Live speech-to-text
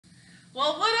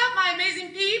Well, what up, my amazing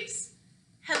peeps?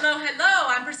 Hello, hello,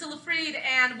 I'm Priscilla Freed,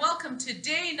 and welcome to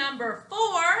day number 4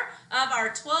 of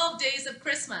our 12 days of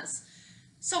Christmas.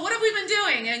 So what have we been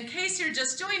doing? In case you're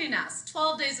just joining us,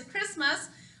 12 days of Christmas.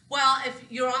 Well, if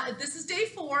you're on, this is day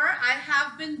 4, I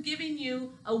have been giving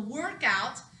you a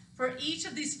workout for each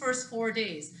of these first 4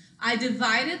 days. I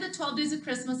divided the 12 days of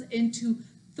Christmas into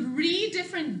 3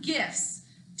 different gifts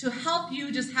to help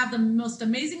you just have the most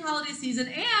amazing holiday season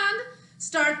and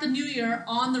start the new year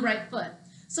on the right foot.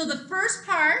 So the first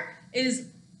part is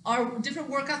our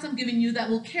different workouts I'm giving you that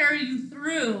will carry you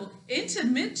through into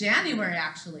mid-January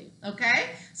actually, okay?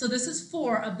 So this is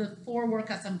 4 of the 4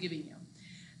 workouts I'm giving you.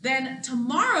 Then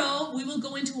tomorrow we will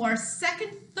go into our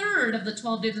second third of the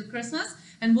 12 days of Christmas,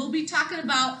 and we'll be talking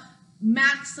about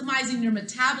maximizing your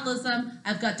metabolism.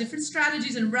 I've got different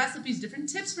strategies and recipes, different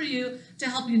tips for you to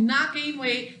help you not gain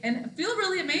weight and feel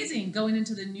really amazing going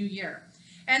into the new year.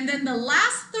 And then the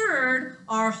last third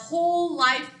are whole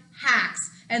life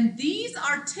hacks. And these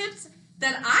are tips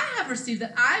that I have received,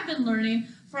 that I've been learning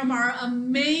from our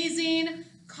amazing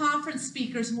conference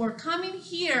speakers who are coming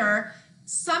here.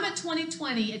 Summit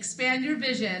 2020, Expand Your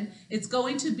Vision. It's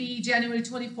going to be January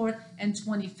 24th and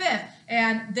 25th.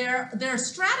 And there are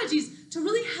strategies to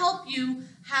really help you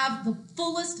have the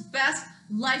fullest, best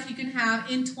life you can have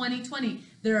in 2020.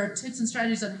 There are tips and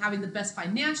strategies on having the best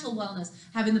financial wellness,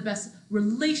 having the best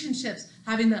relationships,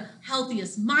 having the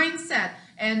healthiest mindset,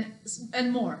 and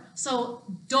more. So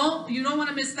you don't want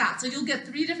to miss that. So you'll get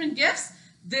 3 different gifts.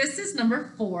 This is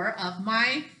number 4 of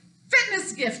my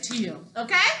fitness gift to you,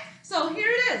 okay? So here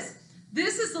it is.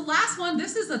 This is the last one.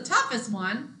 This is the toughest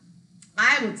one,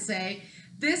 I would say.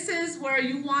 This is where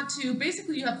you want to,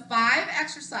 basically you have 5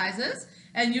 exercises,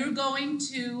 and you're going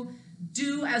to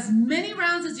do as many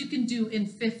rounds as you can do in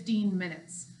 15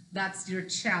 minutes. That's your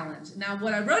challenge. Now,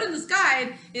 what I wrote in this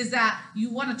guide is that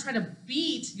you want to try to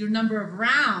beat your number of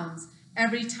rounds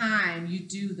every time you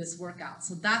do this workout.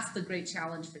 So that's the great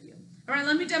challenge for you. All right,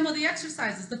 let me demo the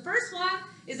exercises. The first one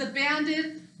is a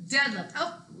banded deadlift.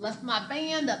 Oh, left my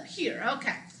band up here.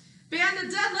 Okay,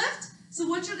 banded deadlift. So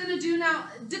what you're going to do now,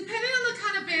 depending on the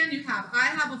kind of band you have, I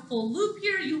have a full loop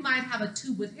here. You might have a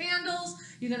tube with handles.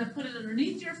 You're going to put it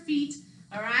underneath your feet,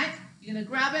 all right? You're going to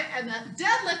grab it, and the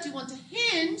deadlift, you want to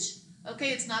hinge,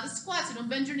 okay? It's not a squat, so don't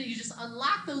bend your knee. You just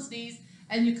unlock those knees,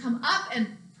 and you come up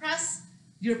and press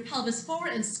your pelvis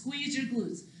forward and squeeze your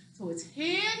glutes. So it's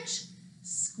hinge,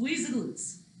 squeeze the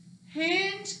glutes.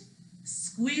 Hinge,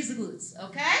 squeeze the glutes,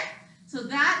 okay? So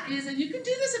that is, and you can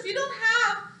do this if you don't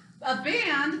have a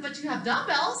band, but you have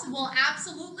dumbbells, we'll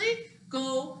absolutely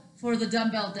go for the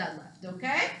dumbbell deadlift,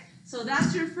 okay? So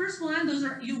that's your first one.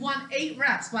 You want 8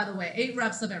 reps, by the way, 8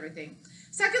 reps of everything.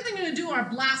 Second thing you're gonna do are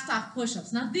blast off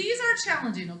push-ups. Now these are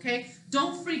challenging, okay?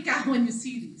 Don't freak out when you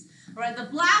see these. All right, the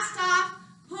blast off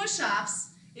push-ups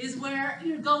is where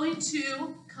you're going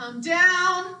to come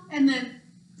down and then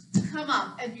come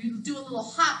up, and you do a little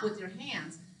hop with your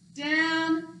hands.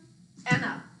 Down and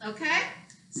up, okay?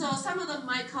 So some of them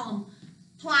might call them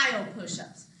plyo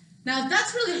push-ups. Now if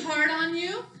that's really hard on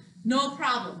you, no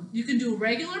problem. You can do a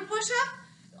regular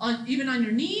push-up, even on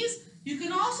your knees. You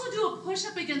can also do a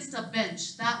push-up against a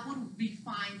bench. That would be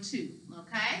fine too,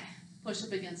 okay?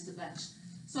 Push-up against a bench.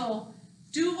 So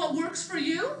do what works for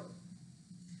you.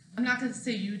 I'm not going to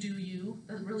say you do you.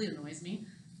 That really annoys me.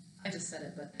 I just said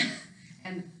it, but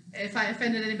and if I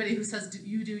offended anybody who says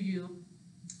you do you,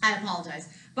 I apologize.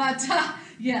 But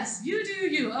yes, you do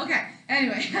you. Okay,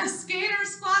 anyway, skater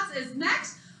squats is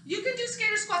next. You can do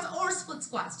skater squats or split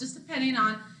squats, just depending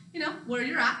on, where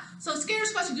you're at. So skater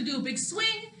squats, you can do a big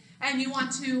swing, and you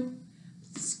want to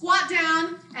squat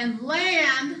down and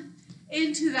land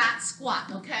into that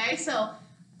squat, okay? So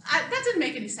that didn't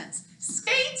make any sense.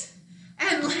 Skate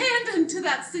and land into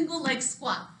that single leg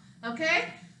squat,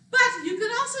 okay? But you can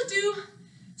also do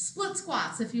split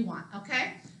squats if you want,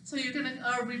 okay? So you're gonna,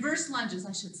 reverse lunges,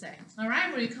 I should say, all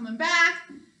right? Where you're coming back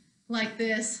like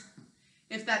this,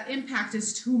 if that impact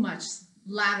is too much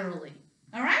laterally,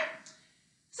 all right?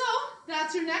 So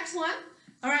that's your next one.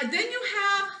 All right, then you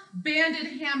have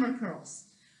banded hammer curls.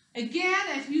 Again,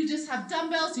 if you just have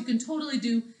dumbbells, you can totally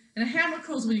do, and a hammer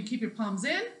curls when you keep your palms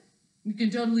in, you can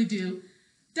totally do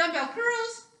dumbbell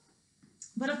curls.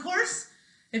 But of course,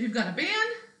 if you've got a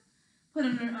band, put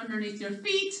it underneath your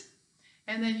feet,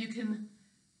 and then you can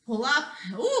pull up.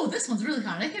 Oh, this one's really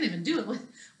hard. I can't even do it with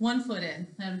one foot in,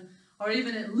 or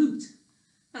even at loot.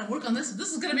 I'm gonna work on this.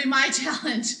 This is gonna be my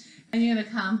challenge. And you're gonna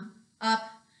come up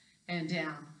and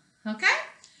down, okay?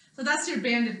 So that's your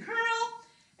banded curl.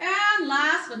 And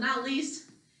last but not least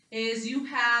is you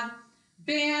have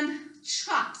band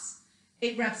chops,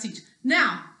 8 reps each.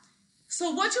 Now,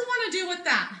 So what you want to do with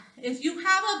that, if you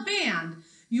have a band,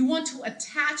 you want to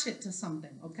attach it to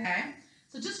something, okay?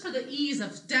 So just for the ease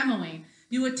of demoing,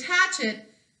 you attach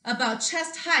it about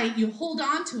chest height, you hold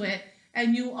on to it,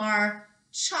 and you are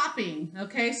chopping,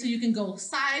 okay? So you can go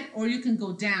side or you can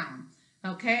go down,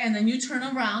 okay? And then you turn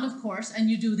around, of course, and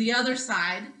you do the other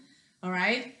side, all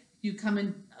right? You come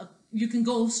in, you can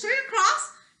go straight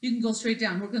across, you can go straight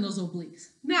down, work on those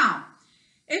obliques. Now,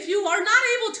 if you are not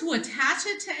able to attach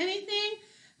it to anything,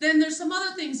 then there's some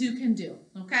other things you can do,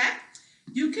 okay?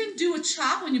 You can do a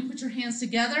chop when you put your hands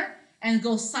together and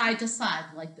go side to side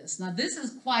like this. Now, this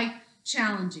is quite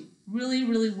challenging. Really,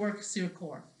 really works your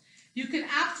core. You can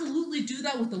absolutely do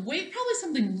that with a weight, probably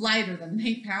something lighter than an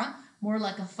 8 pound, more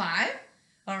like a 5,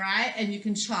 all right? And you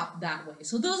can chop that way.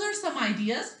 So those are some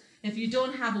ideas if you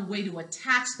don't have a way to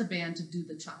attach the band to do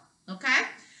the chop, okay?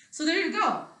 So there you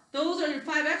go. Those are your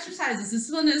 5 exercises.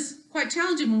 This one is quite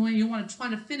challenging when you want to try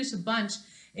to finish a bunch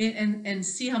and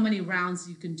see how many rounds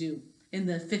you can do in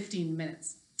the 15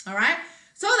 minutes, all right?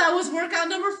 So that was workout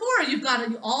number 4. You've got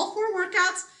all 4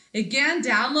 workouts. Again,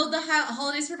 download the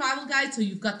Holiday Survival Guide so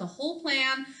you've got the whole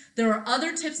plan. There are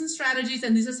other tips and strategies,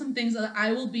 and these are some things that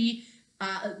I will be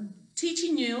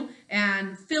teaching you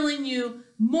and filling you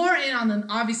more in on than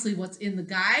obviously what's in the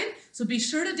guide. So be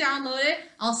sure to download it.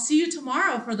 I'll see you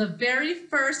tomorrow for the very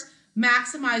first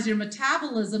Maximize Your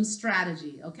Metabolism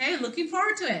strategy. Okay, looking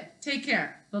forward to it. Take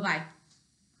care. Bye-bye.